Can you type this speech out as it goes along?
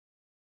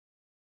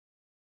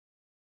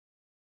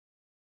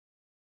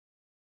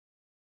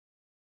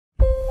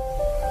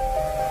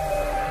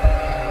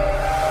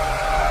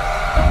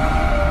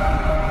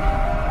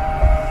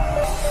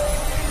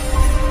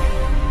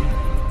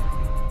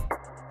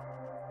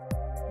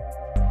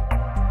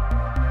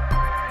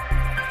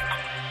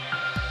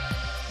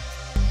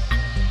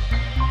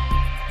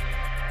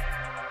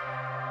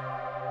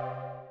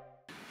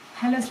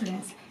Hello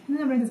students, ഇന്ന്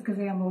നമ്മൾ discuss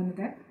ചെയ്യാൻ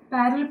പോകുന്നത്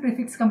പാരലൽ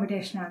പ്രിഫിക്സ്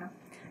കമ്പ്യൂട്ടേഷൻ ആണ്.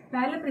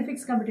 പാരലൽ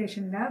പ്രിഫിക്സ്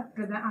കമ്പ്യൂട്ടേഷനിൽ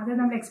അത്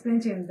നമ്മൾ എക്സ്പ്ലെയിൻ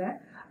ചെയ്യുന്നത്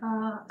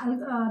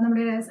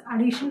നമ്മുടെ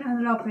അഡീഷൻ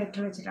എന്നുള്ള ഓപ്പറേറ്റർ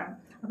വെച്ചിട്ടാണ്.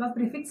 അപ്പോൾ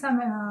പ്രിഫിക്സ്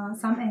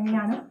സം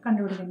എങ്ങനെയാണ്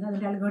കണ്ടുപിടിക്കുന്നത്,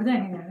 അതിൻ്റെ അൽഗോരിതം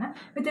എങ്ങനെയാണ്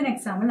വിത്ത് ആൻ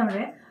എക്സാമ്പിൾ നമ്മൾ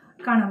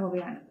കാണാൻ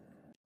പോവുകയാണ്.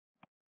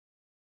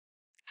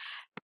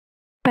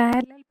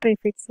 പാരലൽ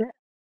പ്രിഫിക്സ്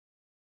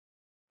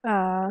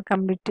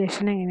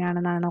കമ്പ്യൂട്ടേഷൻ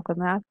എങ്ങനെയാണെന്നാണ്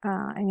നോക്കുന്നത്,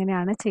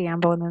 എങ്ങനെയാണ് ചെയ്യാൻ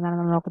പോകുന്നതെന്നാണ്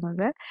നമ്മൾ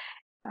നോക്കുന്നത്.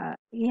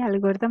 ഈ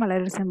അൽഗോരിതം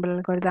വളരെ ഒരു സിമ്പിൾ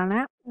അൽഗോരിതമാണ്,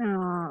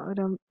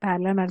 ഒരു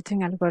parallel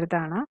merging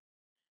അൽഗോരിതമാണ്.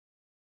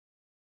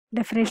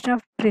 Definition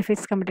of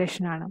prefix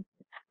computation ആണ്.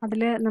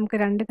 അതിൽ നമുക്ക്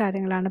രണ്ട്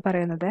കാര്യങ്ങളാണ്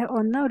പറയുന്നത്.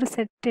 ഒന്ന്, ഒരു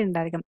സെറ്റ്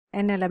ഉണ്ടായിരിക്കും,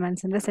 n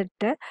എലമെൻസിൻ്റെ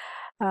സെറ്റ്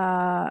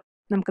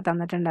നമുക്ക്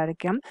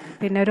തന്നിട്ടുണ്ടായിരിക്കും.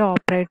 പിന്നെ ഒരു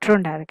ഓപ്പറേറ്റർ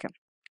ഉണ്ടായിരിക്കും.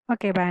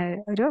 ഓക്കെ,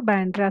 ഒരു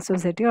ബൈനറി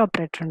അസോസിയേറ്റീവ്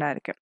ഓപ്പറേറ്റർ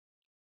ഉണ്ടായിരിക്കും.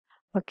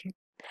 ഓക്കെ,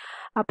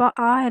 അപ്പോൾ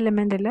ആ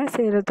എലമെൻറ്റിൽ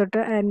 0 തൊട്ട്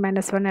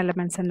n-1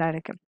 എലമെൻറ്റ്സ്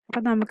ഉണ്ടായിരിക്കും.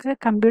 അപ്പോൾ നമുക്ക്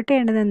കമ്പ്യൂട്ട്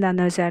ചെയ്യേണ്ടത്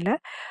എന്താണെന്ന് വെച്ചാൽ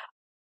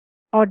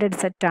ഓർഡേഡ്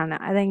സെറ്റാണ്.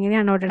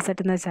 അതെങ്ങനെയാണ് ഓർഡേഡ്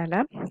സെറ്റ് എന്ന് വെച്ചാൽ,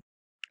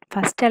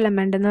 ഫസ്റ്റ്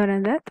എലമെൻ്റ് എന്ന്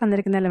പറയുന്നത്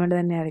തന്നിരിക്കുന്ന എലമെൻറ്റ്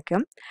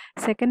തന്നെയായിരിക്കും.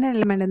 സെക്കൻഡ്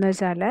എലമെൻ്റ് എന്ന്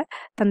വെച്ചാൽ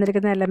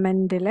തന്നിരിക്കുന്ന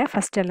എലമെൻറ്റിലെ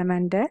ഫസ്റ്റ്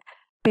എലമെൻറ്റ്,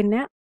 പിന്നെ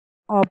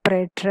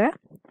ഓപ്പറേറ്റർ,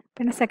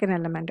 പിന്നെ സെക്കൻഡ്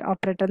എലമെൻറ്റ്.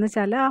 ഓപ്പറേറ്റർ എന്ന്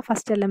വെച്ചാൽ ആ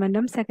ഫസ്റ്റ്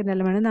എലമെൻറ്റും സെക്കൻഡ്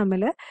എലമെൻറ്റും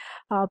തമ്മിൽ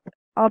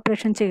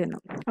ഓപ്പറേഷൻ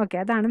ചെയ്യുന്നു. ഓക്കെ,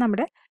 അതാണ്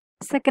നമ്മുടെ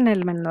സെക്കൻഡ്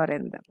എലമെൻറ്റ് എന്ന്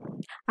പറയുന്നത്.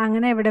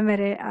 അങ്ങനെ ഇവിടം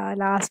വരെ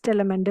ലാസ്റ്റ്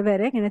എലമെൻറ്റ്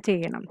വരെ ഇങ്ങനെ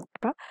ചെയ്യണം.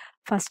 അപ്പോൾ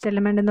ഫസ്റ്റ്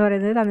എലമെൻറ്റ് എന്ന്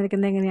പറയുന്നത്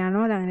തന്നിരിക്കുന്നത് എങ്ങനെയാണോ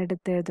അത് അങ്ങനെ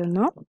എടുത്ത്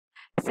എഴുതുന്നു.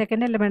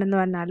 സെക്കൻഡ് എലമെൻറ്റ് എന്ന്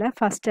പറഞ്ഞാൽ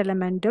ഫസ്റ്റ്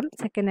എലമെൻറ്റും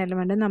സെക്കൻഡ്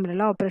എലമെൻറ്റും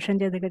തമ്മിലുള്ള ഓപ്പറേഷൻ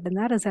ചെയ്ത്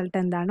കിട്ടുന്ന റിസൾട്ട്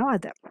എന്താണോ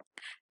അത്.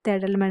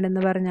 തേർഡ് എലമെൻറ്റ്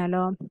എന്ന്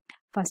പറഞ്ഞാലോ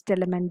ഫസ്റ്റ്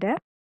എലമെൻറ്റ്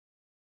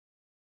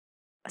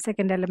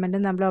സെക്കൻഡ്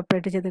എലമെൻറ്റും നമ്മൾ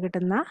ഓപ്പറേറ്റ് ചെയ്ത്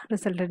കിട്ടുന്ന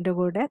റിസൾട്ടിൻ്റെ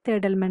കൂടെ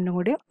തേർഡ് എലമെൻറ്റും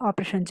കൂടി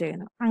ഓപ്പറേഷൻ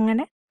ചെയ്യുന്നു.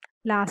 അങ്ങനെ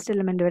ലാസ്റ്റ്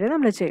എലമെൻറ്റ് വരെ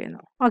നമ്മൾ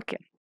ചെയ്യുന്നു. ഓക്കെ,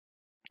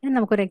 ഇനി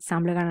നമുക്കൊരു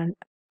എക്സാമ്പിൾ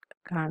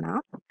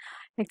കാണാം.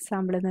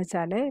 എക്സാമ്പിൾ എന്ന്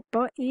വെച്ചാൽ,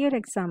 ഇപ്പോൾ ഈ ഒരു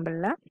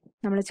എക്സാമ്പിളിൽ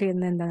നമ്മൾ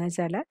ചെയ്യുന്നത് എന്താണെന്ന്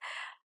വെച്ചാൽ,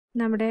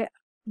 നമ്മുടെ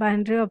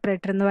ബൈനറി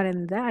ഓപ്പറേറ്റർ എന്ന്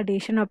പറയുന്നത്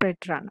അഡീഷൻ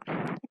ഓപ്പറേറ്ററാണ്.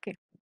 ഓക്കെ,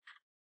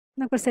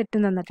 നമുക്കൊരു സെറ്റ്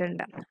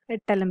തന്നിട്ടുണ്ട്,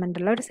 8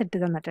 എലമെൻറ്റുള്ള ഒരു സെറ്റ്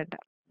തന്നിട്ടുണ്ട്.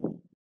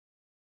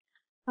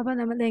 അപ്പോൾ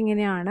നമ്മൾ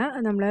എങ്ങനെയാണ്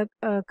നമ്മൾ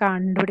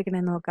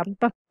കണ്ടുപിടിക്കണമെന്ന് നോക്കാം.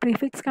 ഇപ്പോൾ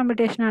പ്രിഫിക്സ്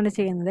കമ്പ്യൂട്ടേഷൻ ആണ്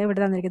ചെയ്യുന്നത്.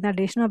 ഇവിടെ തന്നിരിക്കുന്ന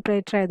അഡീഷൻ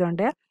ഓപ്പറേറ്റർ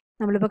ആയതുകൊണ്ട്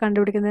നമ്മളിപ്പോൾ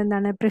കണ്ടുപിടിക്കുന്നത്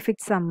എന്താണ്,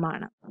 പ്രിഫിക്സ് സം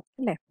ആണ്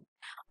അല്ലേ.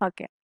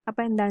 ഓക്കെ,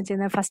 അപ്പോൾ എന്താണ്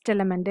ചെയ്യുന്നത്, ഫസ്റ്റ്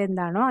എലമെൻറ്റ്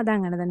എന്താണോ അത്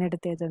അങ്ങനെ തന്നെ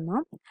എടുത്ത് എഴുതുന്നു.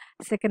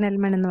 സെക്കൻഡ്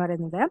എലമെൻറ്റ് എന്ന്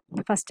പറയുന്നത്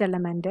first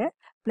element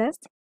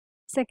plus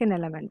second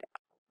element,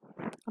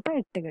 അപ്പോൾ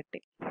 8 കിട്ടി.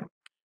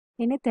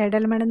 ഇനി തേർഡ്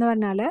എലമെൻറ്റ് എന്ന്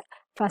പറഞ്ഞാൽ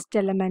first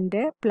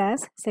element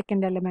plus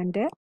second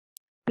element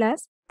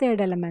plus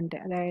third element,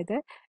 അതായത്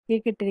ഈ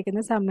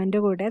കിട്ടിയിരിക്കുന്ന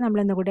സമ്മിൻ്റെ കൂടെ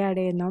നമ്മൾ എന്ത് കൂടി ആഡ്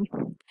ചെയ്യുന്നു,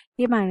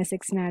 ഈ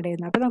 -6 ആഡ്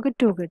ചെയ്യുന്നു. അപ്പോൾ നമുക്ക്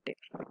 2 കിട്ടി.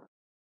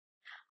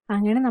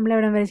 അങ്ങനെ നമ്മൾ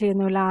എവിടെ വരെ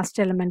ചെയ്യുന്നു,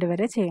 ലാസ്റ്റ് എലമെൻറ്റ്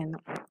വരെ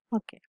ചെയ്യുന്നു.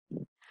 ഓക്കെ,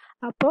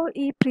 അപ്പോൾ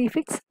ഈ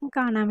പ്രീഫിക്സ്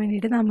കാണാൻ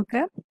വേണ്ടിയിട്ട്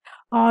നമുക്ക്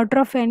ഓർഡർ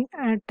ഓഫ് n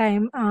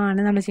ടൈം ആണ്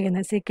നമ്മൾ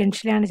ചെയ്യുന്നത്.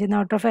 സീക്വൻഷ്യലി ആണ് ചെയ്യുന്നത്.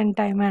 ഓർഡർ ഓഫ് n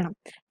ടൈം വേണം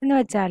എന്ന്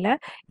വെച്ചാൽ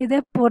ഇത്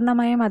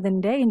പൂർണ്ണമായും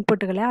അതിൻ്റെ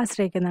ഇൻപുട്ടുകളെ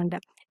ആശ്രയിക്കുന്നുണ്ട്.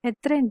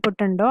 എത്ര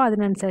ഇൻപുട്ട് ഉണ്ടോ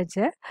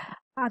അതിനനുസരിച്ച്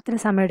അത്ര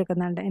സമയം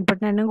എടുക്കുന്നുണ്ട്.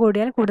 ഇൻപുട്ടിന് എണ്ണം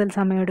കൂടിയാൽ കൂടുതൽ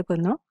സമയം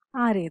എടുക്കുന്നു,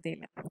 ആ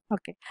രീതിയിൽ.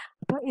 ഓക്കെ,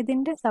 അപ്പോൾ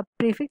ഇതിൻ്റെ sub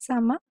prefix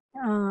some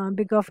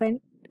big of n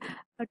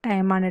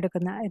ടൈമാണ്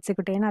എടുക്കുന്നത്.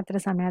 എക്സിക്യൂട്ട് ചെയ്യാൻ അത്ര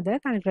സമയം അത്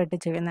കാൽക്കുലേറ്റ്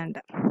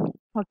ചെയ്യുന്നുണ്ട്.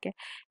 ഓക്കെ,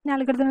 ഇനി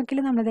അൽഗോരിതമിക്കൽ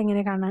നമ്മളത്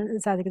എങ്ങനെ കാണാൻ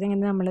സാധിക്കുന്നത്,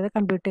 എങ്ങനെ നമ്മളത്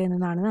കമ്പ്യൂട്ട്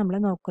ചെയ്യുന്നതാണ് നമ്മൾ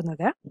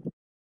നോക്കുന്നത്.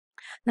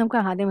 നമുക്ക്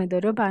ആദ്യം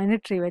ഇതൊരു ബൈനറി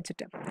ട്രീ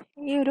വെച്ചിട്ട്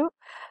ഈ ഒരു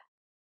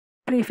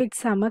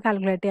പ്രീഫിക്സ് സം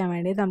കാൽക്കുലേറ്റ് ചെയ്യാൻ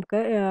വേണ്ടി നമുക്ക്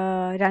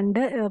രണ്ട്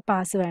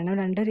പാസ് വേണം.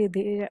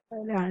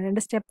 രണ്ട്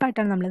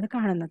സ്റ്റെപ്പായിട്ടാണ് നമ്മളിത്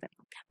കാണുന്നത്.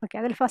 ഓക്കെ,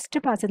 അതിൽ ഫസ്റ്റ്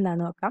പാസ്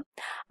എന്താണെന്ന് നോക്കാം.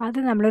 അത്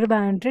നമ്മളൊരു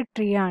ബൈനറി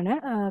ട്രീ ആണ്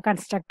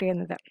കൺസ്ട്രക്ട്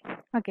ചെയ്യുന്നത്.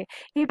 ഓക്കെ,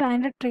 ഈ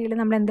ബൈനറി ട്രീയിൽ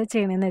നമ്മൾ എന്താ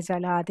ചെയ്യണമെന്ന്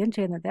വെച്ചാൽ, ആദ്യം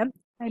ചെയ്യുന്നത്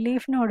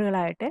ലീഫ്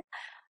നോഡുകളായിട്ട്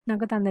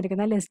നമുക്ക്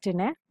തന്നിരിക്കുന്ന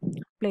ലിസ്റ്റിനെ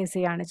പ്ലേസ്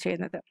ചെയ്യുകയാണ്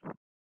ചെയ്യുന്നത്.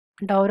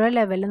 ഓരോ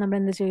ലെവലിൽ നമ്മൾ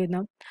എന്ത് ചെയ്യുന്നു,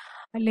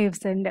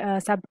 ലീവ്സിൻ്റെ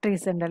സബ്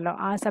ട്രീസ് ഉണ്ടല്ലോ,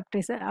 ആ സബ്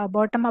ട്രീസ്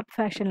ബോട്ടം അപ്പ്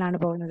ഫാഷനിലാണ്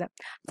പോകുന്നത്.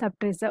 സബ്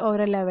ട്രീസ്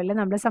ഓരോ ലെവലിൽ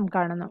നമ്മൾ സം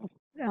കാണുന്നു.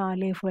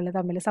 ലീഫുകൾ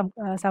തമ്മിൽ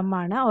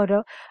സമ്മാണ് ഓരോ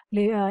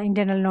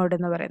ഇൻറ്റേർണൽ നോഡ്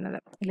എന്ന് പറയുന്നത്.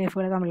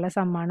 ലീഫുകൾ തമ്മിലുള്ള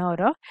സമ്മാണ്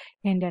ഓരോ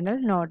ഇൻറ്റേർണൽ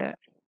നോഡ്.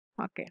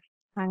 ഓക്കെ,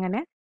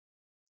 അങ്ങനെ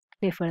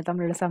ലീഫുകൾ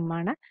തമ്മിലുള്ള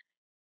സമ്മാണ്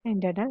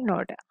ഇൻറ്റേർണൽ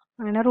നോഡ്.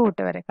 അങ്ങനെ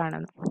റൂട്ട് വരെ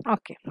കാണുന്നു.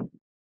 ഓക്കെ,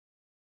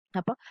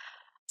 അപ്പോൾ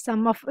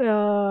സം ഓഫ്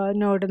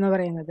നോഡ് എന്ന്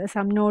പറയുന്നത്,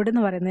 സം നോഡ്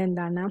എന്ന് പറയുന്നത്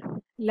എന്താണ്,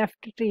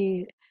 left tree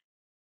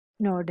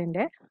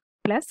നോഡിൻ്റെ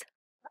plus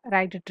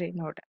right tree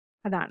node,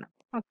 അതാണ്.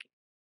 ഓക്കെ,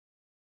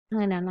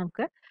 അങ്ങനെയാണ്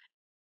നമുക്ക്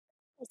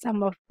സം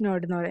ഓഫ്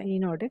നോഡ് എന്ന് പറയുന്ന ഈ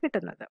നോഡ്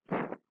കിട്ടുന്നത്.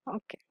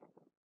 ഓക്കെ,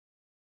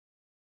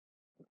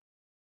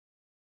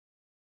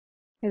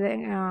 ഇത്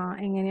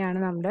എങ്ങനെയാണ്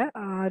നമ്മുടെ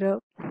ആ ഒരു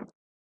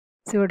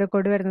സ്യൂഡോ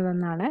കോഡ്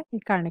വരുന്നതെന്നാണ്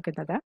ഈ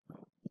കാണിക്കുന്നത്.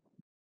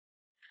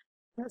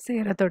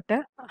 0 തൊട്ട്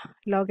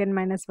log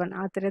n-1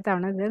 അത്ര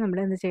തവണ ഇത് നമ്മൾ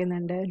എന്ത്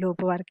ചെയ്യുന്നുണ്ട്,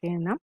 ലൂപ്പ് വർക്ക്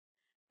ചെയ്യുന്ന.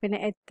 പിന്നെ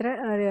എത്ര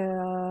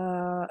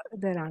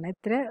ഇതിലാണ്,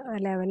 എത്ര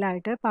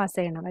ലെവലായിട്ട് പാസ്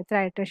ചെയ്യണം, എത്ര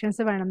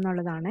ഐറ്ററേഷൻസ് വേണം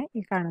എന്നുള്ളതാണ്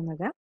ഈ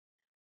കാണുന്നത്.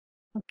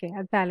 ഓക്കെ,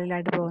 അത്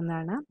പാരലലായിട്ട്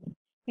പോകുന്നതാണ്.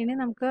 ഇനി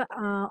നമുക്ക്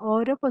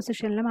ഓരോ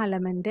പൊസിഷനിലും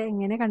എലമെൻറ്റ്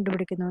എങ്ങനെ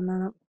കണ്ടുപിടിക്കുന്നു എന്ന്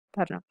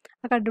പറഞ്ഞു.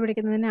 ആ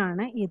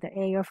കണ്ടുപിടിക്കുന്നതിനാണ് ഇത്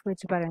എ ഓഫ്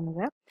വെച്ച്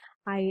പറയുന്നത്.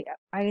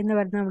 ഐ എന്ന്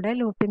പറയുന്നത് നമ്മുടെ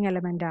ലൂപ്പിംഗ്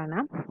എലമെൻ്റ് ആണ്.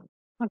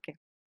 ഓക്കെ,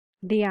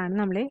 ഡി ആണ്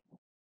നമ്മൾ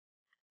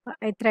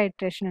എത്ര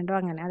ഇറ്ററേഷൻ ഉണ്ടോ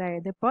അങ്ങനെ.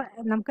 അതായത് ഇപ്പോൾ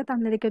നമുക്ക്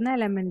തന്നിരിക്കുന്ന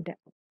എലമെൻറ്റ്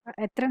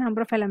എത്ര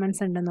നമ്പർ ഓഫ്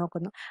എലമെൻറ്റ്സ് ഉണ്ടെന്ന്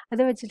നോക്കുന്നു.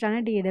 അത് വെച്ചിട്ടാണ്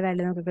ഡിയുടെ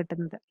വാല്യൂ നമുക്ക്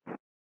കിട്ടുന്നത്.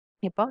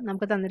 ഇപ്പോൾ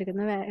നമുക്ക്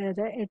തന്നിരിക്കുന്ന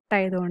ഇത് 8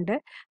 ആയതുകൊണ്ട്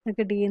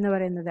നമുക്ക് ഡി എന്ന്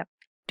പറയുന്നത്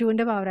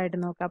 2ൻ്റെ പവറായിട്ട്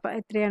നോക്കാം. അപ്പോൾ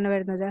എത്രയാണ്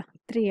വരുന്നത്?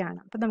 3 ആണ്.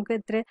 അപ്പോൾ നമുക്ക്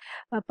എത്ര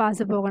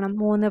പാസ് പോകണം?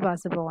 3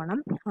 പാസ് പോകണം.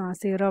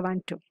 0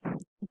 1 2.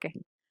 ഓക്കെ,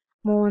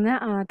 3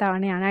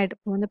 തവണയാണ്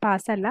 3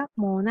 പാസ്സല്ല,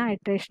 3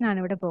 ഐട്രേഷനാണ്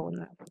ഇവിടെ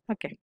പോകുന്നത്.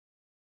 ഓക്കെ,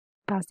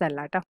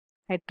 പാസ്സല്ല കേട്ടോ,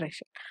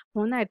 ഐട്രേഷൻ.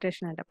 3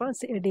 ഐട്രേഷൻ ഉണ്ട്. അപ്പോൾ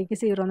ഡിക്ക്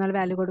 0 എന്നുള്ള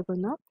വാല്യൂ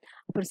കൊടുക്കുന്നു,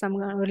 അപ്പോൾ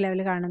ഒരു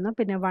ലെവൽ കാണുന്നു,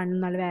 പിന്നെ 1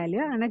 എന്നുള്ള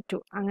വാല്യൂ, അങ്ങനെ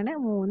 2, അങ്ങനെ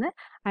 3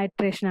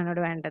 ഐട്രേഷനാണ്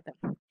ഇവിടെ വേണ്ടത്.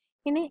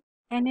 ഇനി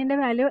എന്നിൻ്റെ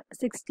വാല്യൂ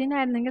 16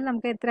 ആയിരുന്നെങ്കിൽ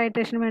നമുക്ക് എത്ര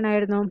ഐട്രേഷൻ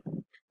വേണമായിരുന്നു?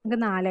 നമുക്ക്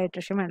 4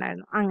 ഐട്രേഷൻ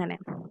വേണമായിരുന്നു. അങ്ങനെ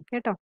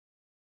കേട്ടോ.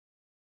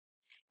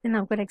 ഇനി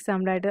നമുക്കൊരു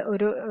എക്സാമ്പിളായിട്ട്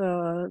ഒരു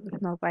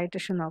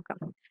ഐട്രേഷൻ നോക്കാം.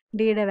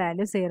 ഡിയുടെ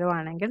വാല്യൂ 0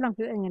 ആണെങ്കിൽ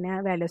നമുക്ക്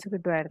എങ്ങനെയാണ് വാല്യൂസ്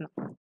കിട്ടുമായിരുന്നു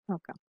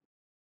നോക്കാം.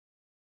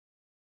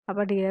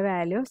 അപ്പോൾ ഡിയുടെ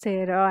വാല്യൂ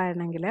 0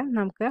 ആയിരുന്നെങ്കിൽ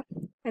നമുക്ക്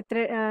എത്ര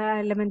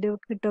എലമെൻറ്റ്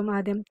കിട്ടും?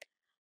 ആദ്യം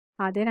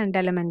 2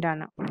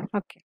 എലമെൻ്റാണ്.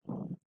 ഓക്കെ,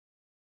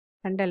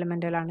 2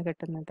 എലമെൻറ്റുകളാണ്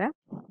കിട്ടുന്നത്.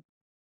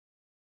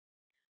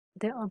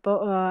 ഇത് അപ്പോൾ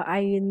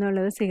ഐ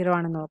എന്നുള്ളത് 0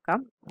 ആണെന്ന് നോക്കാം.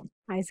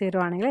 ഐ 0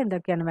 ആണെങ്കിൽ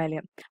എന്തൊക്കെയാണ്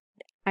വാല്യൂ?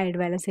 ഐയുടെ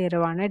വാല്യൂ 0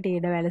 ആണ്,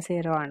 ഡിയുടെ വാല്യൂ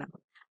 0 ആണ്.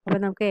 അപ്പോൾ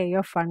നമുക്ക് എ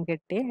ഓഫ് 1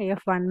 കിട്ടി. എ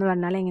ഓഫ് 1 എന്ന്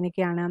പറഞ്ഞാൽ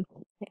എങ്ങനെയൊക്കെയാണ്?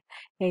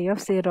 A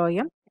of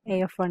 0യും A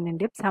of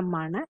 1ൻ്റെയും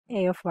സമ്മാണ്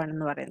A of 1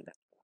 എന്ന് പറയുന്നത്.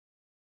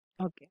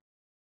 ഓക്കെ,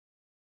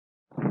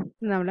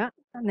 നമ്മൾ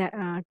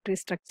ട്രീ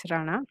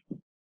സ്ട്രക്ചറാണ്.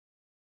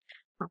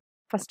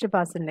 ഫസ്റ്റ്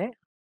പാസിൻ്റെ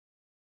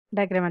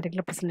ഡയഗ്രാമാറ്റിക്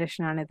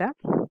റെപ്രസെൻറ്റേഷൻ ആണിത്.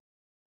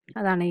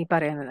 അതാണ് ഈ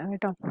പറയുന്നത്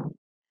കേട്ടോ.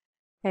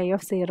 എ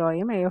ഓഫ്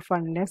 0യും എ ഓഫ്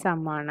 1ൻ്റെയും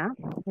സമ്മാണ്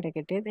ഇവിടെ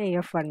കിട്ടിയത്. എ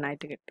ഓഫ് 1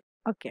 ആയിട്ട് കിട്ടി.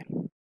 ഓക്കെ,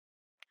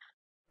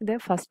 ഇത്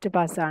ഫസ്റ്റ്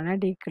പാസ്സാണ്.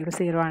 ഡി ഈക്വൽ ടു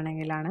 0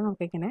 ആണെങ്കിലാണ്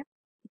നമുക്കിങ്ങനെ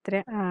ഇത്ര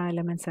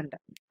എലമെൻറ്റ്സ് ഉണ്ട്.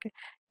 ഓക്കെ,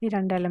 ഈ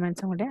 2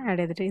 എലമെൻറ്റ്സും കൂടി ആഡ്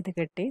ചെയ്തിട്ട് ഇത്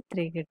കിട്ടി,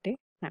 3 കിട്ടി.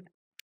 ആണ്,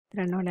 ഇത്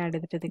 2 കൂടി ആഡ്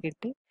ചെയ്തിട്ട് ഇത്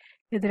കിട്ടി,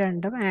 ഇത്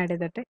 2ഉം ആഡ്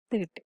ചെയ്തിട്ട് ഇത്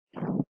കിട്ടി.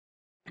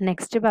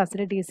 നെക്സ്റ്റ് പാസ്സിൽ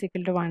ഡി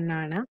ഈക്വൽ ടു 1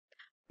 ആണ്.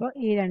 അപ്പോൾ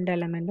ഈ 2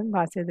 എലമെൻറ്റും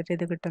പാസ് ചെയ്തിട്ട്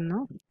ഇത് കിട്ടുന്നു,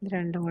 ഇത്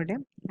 2ഉം കൂടി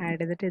ആഡ്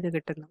ചെയ്തിട്ട് ഇത്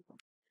കിട്ടുന്നു.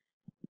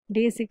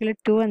 ഡി ഈക്വൽ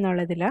ടു 2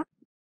 എന്നുള്ളതിൽ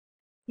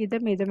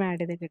ഇതും ആഡ്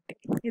ചെയ്ത് കിട്ടി.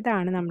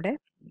 ഇതാണ് നമ്മുടെ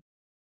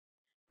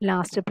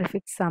ലാസ്റ്റ്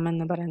പ്രിഫിക്സ് സം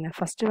എന്ന് പറയുന്നത്.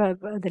 ഫസ്റ്റ്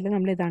ഇതിൽ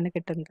നമ്മൾ ഇതാണ്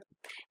കിട്ടുന്നത്.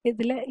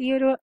 ഇതിൽ ഈ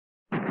ഒരു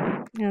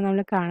നമ്മൾ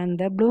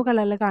കാണുന്നത് ബ്ലൂ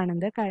കളറിൽ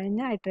കാണുന്നത്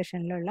കഴിഞ്ഞ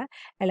ഐട്രേഷനിലുള്ള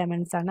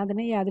എലമെൻറ്റ്സ് ആണ്.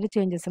 അതിന് യാതൊരു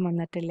ചേഞ്ചസും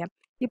വന്നിട്ടില്ല.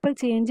 ഇപ്പോൾ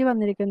ചേഞ്ച്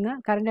വന്നിരിക്കുന്ന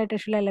കറണ്ട്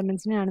ഐട്രേഷനിലെ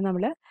എലമെൻറ്റ്സിനെയാണ്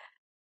നമ്മൾ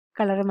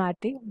കളർ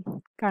മാറ്റി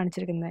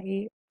കാണിച്ചിരിക്കുന്നത്, ഈ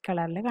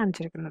കളറിൽ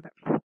കാണിച്ചിരിക്കുന്നത്.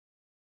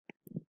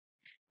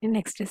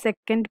 Next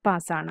second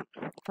പാസ്സാണ്.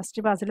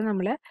 ഫസ്റ്റ് പാസ്സിൽ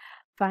നമ്മൾ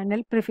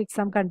ഫൈനൽ പ്രിഫിക്സ്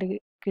സം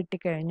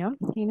കിട്ടിക്കഴിഞ്ഞു.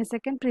 ഇനി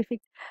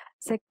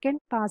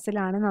സെക്കൻഡ്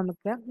പാസ്സിലാണ്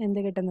നമുക്ക് എന്ത്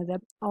കിട്ടുന്നത്?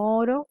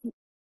 ഓരോ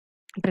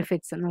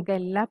പ്രിഫിക്സും നമുക്ക്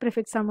എല്ലാ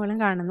പ്രിഫിക്സ് സമ്മുകളും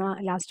കാണുന്നു,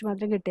 ലാസ്റ്റ്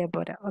മാത്രം കിട്ടിയാൽ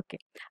പോരാ. ഓക്കെ,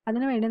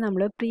 അതിനുവേണ്ടി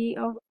നമ്മൾ പ്രീ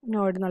ഓഫ്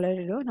നോഡ്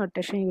എന്നുള്ളൊരു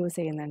നൊട്ടേഷൻ യൂസ്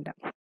ചെയ്യുന്നുണ്ട്.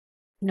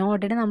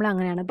 നോഡിന് നമ്മൾ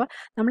അങ്ങനെയാണ്, അപ്പോൾ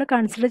നമ്മൾ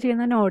കൺസിഡർ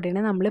ചെയ്യുന്ന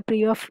നോഡിന് നമ്മൾ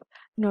പ്രീ ഓഫ്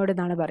നോഡ്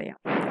എന്നാണ് പറയാം.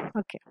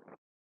 ഓക്കെ,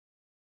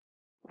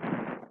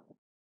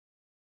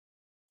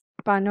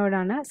 അപ്പോൾ ആ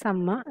നോഡാണ്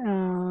സമ്മ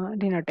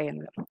ഡിനോട്ട്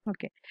ചെയ്യുന്നത്.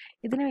 ഓക്കെ,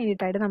 ഇതിന്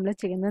വേണ്ടിയിട്ടായിട്ട് നമ്മൾ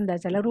ചെയ്യുന്നത് എന്താ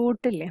വെച്ചാൽ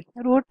റൂട്ടില്ലേ,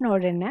 റൂട്ട്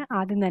നോഡിനെ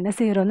ആദ്യം തന്നെ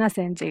 0 എന്ന്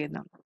അസൈൻ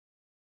ചെയ്യുന്നു.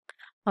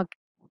 ഓക്കെ,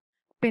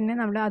 പിന്നെ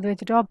നമ്മൾ അത്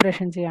വെച്ചിട്ട്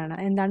ഓപ്പറേഷൻ ചെയ്യാണ്.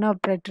 എന്താണ്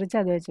ഓപ്പറേറ്റർ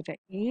വെച്ചാൽ അത് വെച്ചിട്ട്.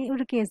 ഈ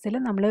ഒരു കേസിൽ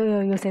നമ്മൾ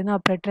യൂസ് ചെയ്യുന്ന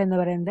ഓപ്പറേറ്റർ എന്ന്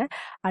പറയുന്നത്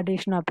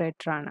അഡീഷൻ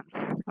ഓപ്പറേറ്റർ ആണ്.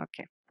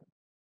 ഓക്കെ,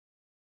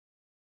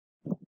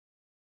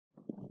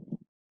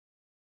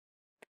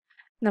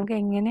 നമുക്ക്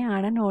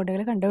എങ്ങനെയാണ്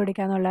നോഡുകൾ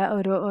കണ്ടുപിടിക്കുക എന്നുള്ള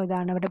ഒരു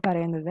ഇതാണ് ഇവിടെ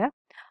പറയുന്നത്.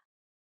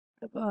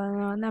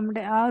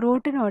 നമ്മുടെ ആ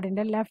റൂട്ട്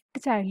നോഡിൻ്റെ ലെഫ്റ്റ്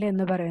ചൈൽഡ്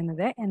എന്ന്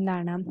പറയുന്നത്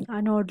എന്താണ്? ആ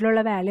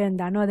നോഡിലുള്ള വാല്യൂ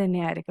എന്താണോ അത്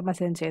തന്നെയായിരിക്കും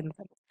അസൈൻ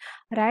ചെയ്യുന്നത്.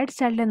 റൈറ്റ്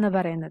ചൈൽഡ് എന്ന്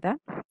പറയുന്നത്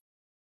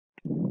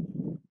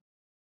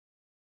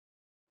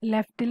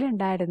ലെഫ്റ്റിൽ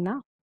ഉണ്ടായിരുന്ന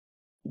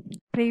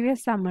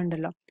പ്രീവിയസ് സം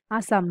ഉണ്ടല്ലോ, ആ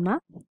സമ്മ്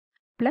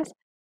പ്ലസ്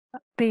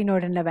പ്രീ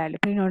നോഡിൻ്റെ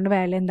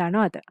വാല്യൂ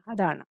എന്താണോ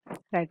അതാണ്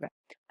റൈറ്റ്.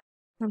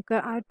 നമുക്ക്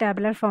ആ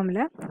ടാബുലർ ഫോമിൽ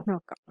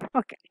നോക്കാം.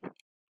 ഓക്കെ,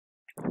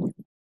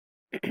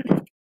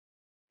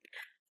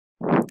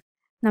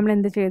 നമ്മൾ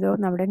എന്ത് ചെയ്തു?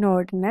 നമ്മുടെ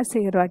നോഡിനെ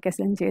 0 ആക്കി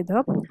അസൈൻ ചെയ്തു.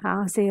 ആ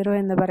 0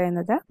 എന്ന്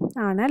പറയുന്നത്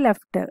ആണ്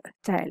ലെഫ്റ്റ്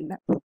ചൈൽഡ്.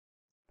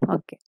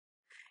 ഓക്കെ,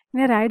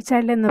 ഇനി റൈറ്റ്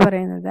ചൈൽഡ് എന്ന്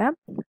പറയുന്നത്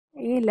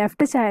ഈ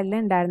ലെഫ്റ്റ് ചൈൽഡിൽ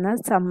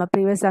ഉണ്ടായിരുന്ന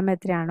പ്രീവിയസ് സം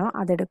എത്രയാണോ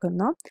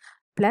അതെടുക്കുന്നു,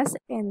 പ്ലസ്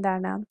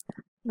എന്താണ്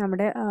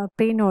നമ്മുടെ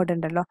പ്രീ നോഡ്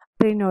ഉണ്ടല്ലോ,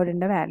 പ്രീ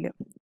നോഡിൻ്റെ വാല്യൂ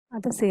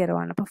അത് 0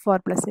 ആണ്. അപ്പോൾ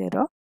 4 +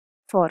 0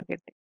 4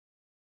 കിട്ടി.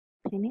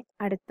 ഇനി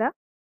അടുത്ത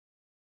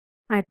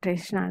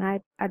ഐട്രേഷനാണ്.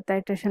 അടുത്ത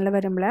ഐട്രേഷനിൽ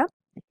വരുമ്പോൾ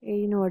ഈ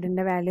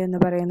നോഡിൻ്റെ വാല്യൂ എന്ന്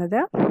പറയുന്നത്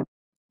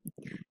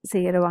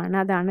 0 ആണ്.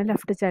 അതാണ്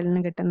ലെഫ്റ്റ്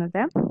ചൈൽഡിന്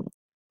കിട്ടുന്നത്.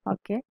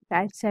 ഓക്കെ,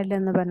 റൈറ്റ് ചൈൽഡ്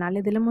എന്ന് പറഞ്ഞാൽ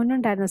ഇതിൽ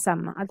മുന്നുണ്ടായിരുന്ന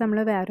സമ്മ് അത് നമ്മൾ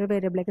വേറൊരു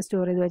വേരിയബിളിലേക്ക്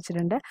സ്റ്റോർ ചെയ്ത്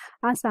വെച്ചിട്ടുണ്ട്.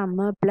 ആ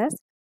സമ്മ് പ്ലസ്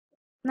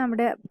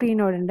നമ്മുടെ പ്രീ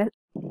നോഡിൻ്റെ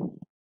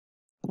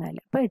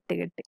വാല്യൂ, അപ്പോൾ 8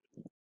 കിട്ടി.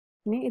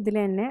 ഇനി ഇതിൽ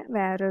തന്നെ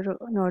വേറൊരു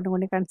നോഡും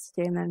കൂടി കൺസിഡർ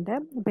ചെയ്യുന്നുണ്ട്.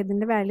 അപ്പോൾ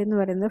ഇതിൻ്റെ വാല്യൂ എന്ന്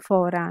പറയുന്നത്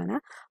 4 ആണ്.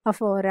 ആ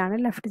 4 ആണ്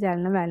ലെഫ്റ്റ്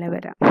ചൈൽഡിന് വാല്യൂ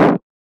വരാം.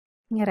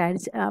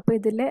 അപ്പോൾ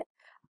ഇതിൽ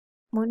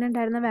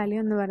മുന്നുണ്ടായിരുന്ന വാല്യൂ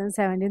എന്ന് പറയുന്നത്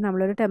 17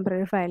 നമ്മളൊരു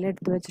ടെമ്പററി ഫയൽ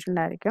എടുത്ത്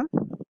വെച്ചിട്ടുണ്ടായിരിക്കും.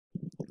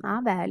 ആ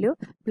വാല്യൂ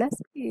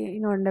പ്ലസ് ഈ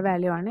നോഡിൻ്റെ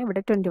വാല്യൂ ആണ്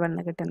ഇവിടെ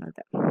 21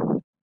 കിട്ടുന്നത്.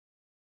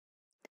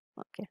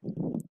 ഓക്കെ,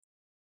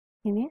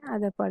 ഇനി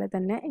അതുപോലെ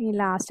തന്നെ ഈ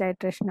ലാസ്റ്റ്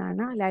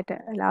ഐട്രേഷനാണ്.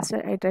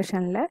 ലാസ്റ്റ്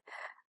ഐട്രേഷനിൽ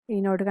ഈ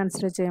നോഡ്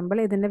കൺസിഡർ ചെയ്യുമ്പോൾ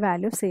ഇതിൻ്റെ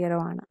വാല്യൂ 0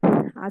 ആണ്.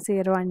 ആ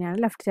 0 തന്നെയാണ്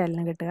ലെഫ്റ്റ്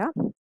ചൈൽഡിന് കിട്ടുക.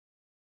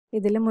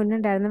 ഇതിൽ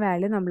മുന്നുണ്ടായിരുന്ന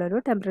വാല്യൂ നമ്മളൊരു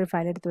ടെമ്പററി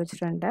ഫയൽ എടുത്ത്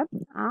വെച്ചിട്ടുണ്ട്.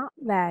 ആ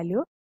വാല്യൂ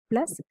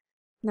പ്ലസ്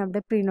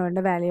നമ്മുടെ പ്രീ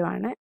നോഡിൻ്റെ വാല്യൂ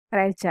ആണ്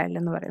റൈറ്റ് ചൈൽഡ്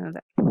എന്ന് പറയുന്നത്.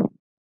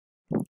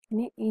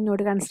 ഇനി ഈ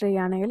നോഡ് കൺസിഡർ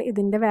ചെയ്യുകയാണെങ്കിൽ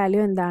ഇതിൻ്റെ വാല്യൂ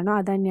എന്താണോ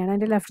അത് തന്നെയാണ്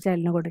എൻ്റെ ലെഫ്റ്റ്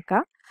ചൈൽഡിന്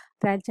കൊടുക്കുക.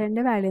 റൈറ്റ്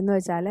ചൈൽഡിൻ്റെ വാല്യൂ എന്ന്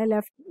വെച്ചാൽ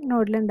ലെഫ്റ്റ്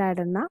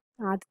നോഡിലുണ്ടായിരുന്ന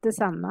ആദ്യത്തെ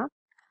സമ്മ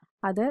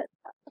അത്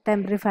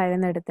ടെമ്പററി ഫയലിൽ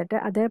നിന്ന് എടുത്തിട്ട്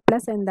അത്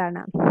പ്ലസ്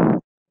എന്താണ്,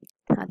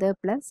 അത്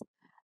പ്ലസ്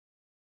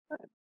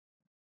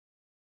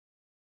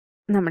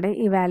നമ്മുടെ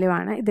ഈ വാല്യൂ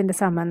ആണ് ഇതിൻ്റെ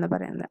സമ്മ എന്ന്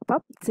പറയുന്നത്.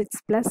 അപ്പം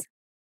 6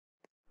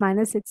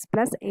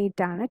 +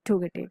 8 ആണ് 2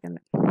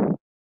 കിട്ടിയിരിക്കുന്നത്.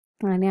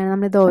 അങ്ങനെയാണ്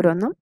നമ്മളിത്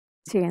ഓരോന്നും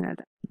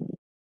ചെയ്യുന്നത്.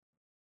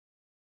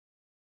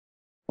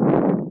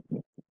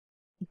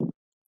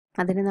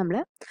 അതിന് നമ്മൾ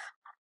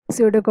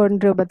സ്യൂഡോ കോഡ്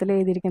രൂപത്തിൽ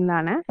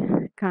എഴുതിയിരിക്കുന്നതാണ്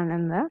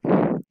കാണുന്നത്.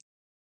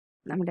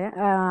 നമ്മുടെ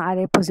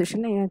അറേ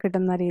പൊസിഷൻ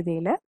കിട്ടുന്ന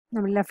രീതിയിൽ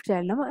നമ്മൾ ലെഫ്റ്റ്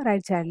ചൈൽഡിലും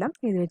റൈറ്റ് ചൈൽഡിലും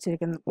എഴുതി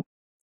വെച്ചിരിക്കുന്നു.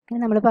 ഇനി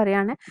നമ്മൾ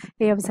പറയുകയാണ്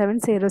A7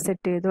 0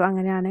 സെറ്റ് ചെയ്തു.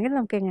 അങ്ങനെയാണെങ്കിൽ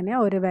നമുക്ക്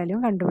എങ്ങനെയാണ് ഓരോ വാല്യൂ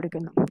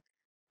കണ്ടുപിടിക്കുന്നു.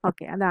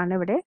 ഓക്കെ, അതാണ്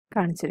ഇവിടെ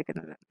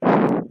കാണിച്ചിരിക്കുന്നത്.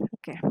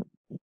 ഓക്കെ,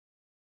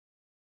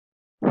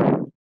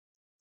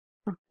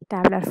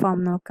 ടാബുലർ ഫോം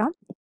നോക്കാം.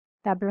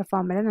 ടാബുലർ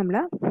ഫോമിൽ നമ്മൾ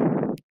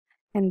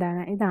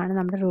എന്താണ്, ഇതാണ്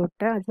നമ്മുടെ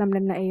റൂട്ട്. അത് നമ്മൾ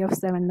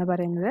A7 എന്ന്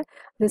പറയുന്നത്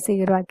ഒരു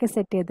 0 ആക്കി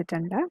സെറ്റ്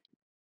ചെയ്തിട്ടുണ്ട്.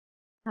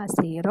 ആ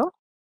 0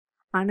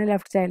 ആണ്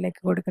ലെഫ്റ്റ്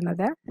ചൈൽഡിലേക്ക്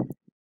കൊടുക്കുന്നത്.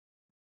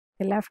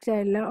 ലെഫ്റ്റ്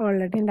ചൈൽഡിൽ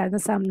ഓൾറെഡി ഉണ്ടായിരുന്ന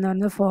സം എന്ന്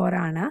പറയുന്നത് 4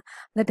 ആണ്.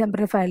 അത്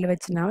ടെമ്പററി ഫയലിൽ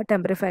വെച്ചിട്ടുണ്ടാവും.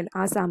 ടെമ്പററി ഫയൽ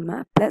ആ സമ്മ്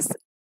പ്ലസ്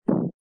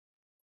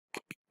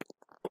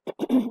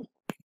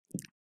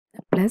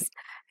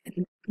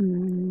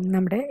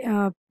നമ്മുടെ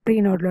പ്രീ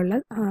നോഡിലുള്ള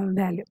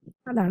വാല്യൂ,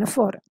 അതാണ്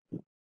 4.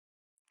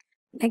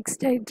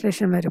 നെക്സ്റ്റ്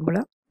ഇറ്ററേഷൻ വരുമ്പോൾ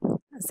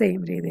സെയിം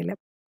രീതിയിൽ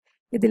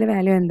ഇതിലെ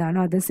വാല്യൂ എന്താണോ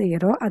അത്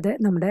 0, അത്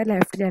നമ്മുടെ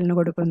ലെഫ്റ്റ് ചൈൽഡിന്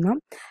കൊടുക്കുന്നു.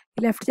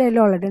 ലെഫ്റ്റ് ചൈൽഡിൽ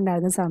ഓൾറെഡി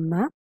ഉണ്ടായിരുന്ന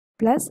സമ്മ്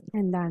പ്ലസ്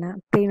എന്താണ്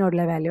പ്രീ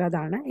നോഡിലെ വാല്യൂ,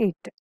 അതാണ്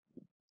 8.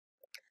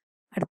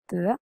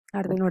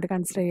 അടുത്ത നോഡ്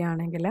കൺസിഡർ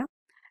ചെയ്യുകയാണെങ്കിൽ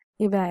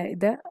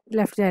ഇത്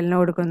ലെഫ്റ്റ് ചൈൽഡിന്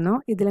കൊടുക്കുന്നു.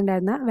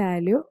 ഇതിലുണ്ടായിരുന്ന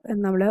വാല്യൂ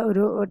നമ്മൾ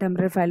ഒരു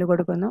ടെമ്പററി ഫയൽ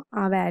കൊടുക്കുന്നു.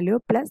 ആ വാല്യൂ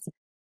പ്ലസ്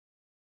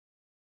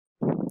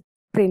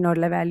പ്രീ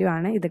നോഡിലെ വാല്യൂ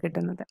ആണ് ഇത്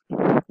കിട്ടുന്നത്.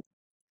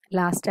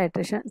 ലാസ്റ്റ്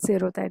ഇറ്ററേഷൻ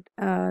 0th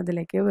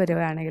ഇതിലേക്ക്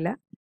വരികയാണെങ്കിൽ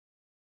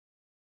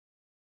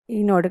ഈ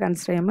നോഡ്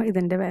കൺസിഡർ ചെയ്യുമ്പോൾ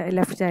ഇതിൻ്റെ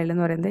ലെഫ്റ്റ് ചൈൽഡ്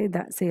എന്ന് പറയുന്നത്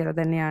ഇത് 0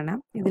 തന്നെയാണ്.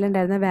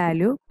 ഇതിലുണ്ടായിരുന്ന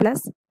വാല്യൂ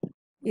പ്ലസ്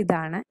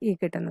ഇതാണ് ഈ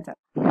കിട്ടുന്നത്.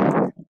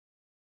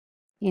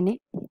 ഇനി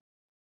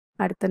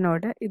അടുത്ത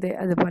നോഡ് ഇത്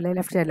അതുപോലെ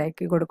ലെഫ്റ്റ്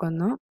ചൈൽഡിലേക്ക്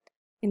കൊടുക്കുന്നു.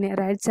 ഇനി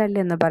റൈറ്റ് ചൈൽഡ്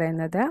എന്ന്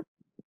പറയുന്നത്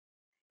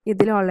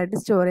ഇതിൽ ഓൾറെഡി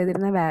സ്റ്റോർ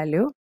ചെയ്തിരുന്ന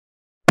വാല്യൂ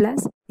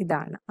പ്ലസ്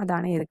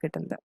അതാണ് ഇത്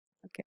കിട്ടുന്നത്.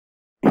 ഓക്കെ,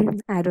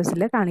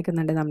 ആരോസിൽ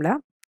കാണിക്കുന്നുണ്ട്.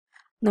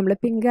 നമ്മൾ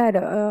പിങ്ക്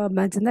ആരോ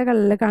മജന്ത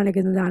കളറിൽ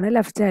കാണിക്കുന്നതാണ്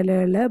ലെഫ്റ്റ്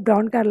ചൈൽഡുകളിൽ,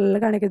 ബ്രൗൺ കളറിൽ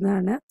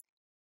കാണിക്കുന്നതാണ്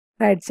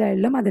റൈറ്റ്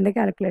ചൈൽഡിലും അതിൻ്റെ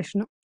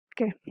കാൽക്കുലേഷനും.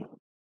 ഓക്കെ,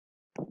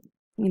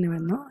 ഇങ്ങനെ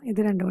വന്നു. ഇത്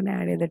രണ്ടും കൂടി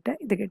ആഡ് ചെയ്തിട്ട്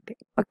ഇത് കിട്ടി.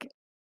 ഓക്കെ,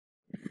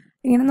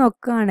 ഇങ്ങനെ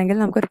നോക്കുകയാണെങ്കിൽ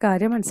നമുക്കൊരു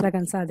കാര്യം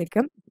മനസ്സിലാക്കാൻ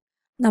സാധിക്കും.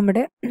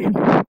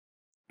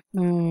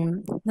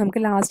 നമുക്ക്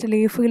ലാസ്റ്റ്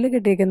ലീഫിൽ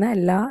കിട്ടിയിരിക്കുന്ന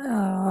എല്ലാ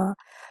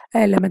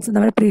എലമെൻറ്റ്സും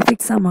നമ്മുടെ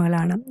പ്രീഫിക്സ്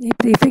സമ്മകളാണ്. ഈ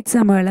പ്രീഫിക്സ്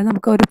സമ്മകൾ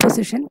നമുക്ക് ഒരു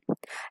പൊസിഷൻ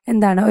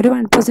ഒരു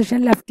 1 പൊസിഷൻ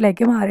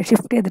ലെഫ്റ്റിലേക്ക്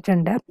ഷിഫ്റ്റ്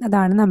ചെയ്തിട്ടുണ്ട്.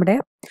 അതാണ് നമ്മുടെ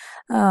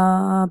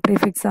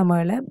പ്രീഫിക്സ്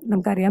സമ്മകൾ.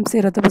 നമുക്കറിയാം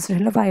 0th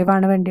പൊസിഷനിൽ 5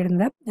 ആണ്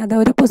വേണ്ടിയിരുന്നത്. അത്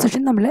ഒരു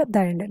പൊസിഷൻ നമ്മൾ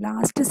ഇതായിട്ടുണ്ട്.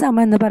 ലാസ്റ്റ്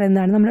സമ്മ എന്ന്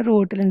പറയുന്നതാണ് നമ്മുടെ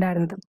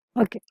റൂട്ടിലുണ്ടായിരുന്നത്.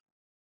 ഓക്കെ,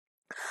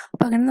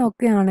 അപ്പോൾ അങ്ങനെ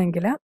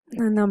നോക്കുകയാണെങ്കിൽ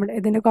നമ്മൾ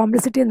ഇതിൻ്റെ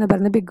കോംപ്ലക്സിറ്റി എന്ന്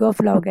പറയുന്നത് ബിഗ്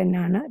ഓഫ് ലോഗ് n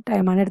ആണ്,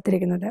 ടൈമാണ്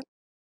എടുത്തിരിക്കുന്നത്.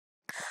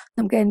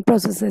 നമുക്ക് n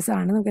പ്രോസസ്സേഴ്സ്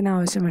ആണ് നമുക്ക്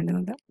ആവശ്യം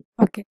വേണ്ടുന്നത്.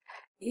 ഓക്കെ,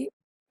 ഈ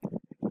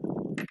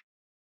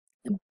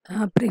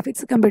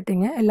പ്രീഫിക്സ്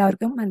കമ്പ്യൂട്ടിങ്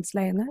എല്ലാവർക്കും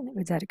മനസ്സിലായെന്ന്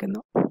വിചാരിക്കുന്നു.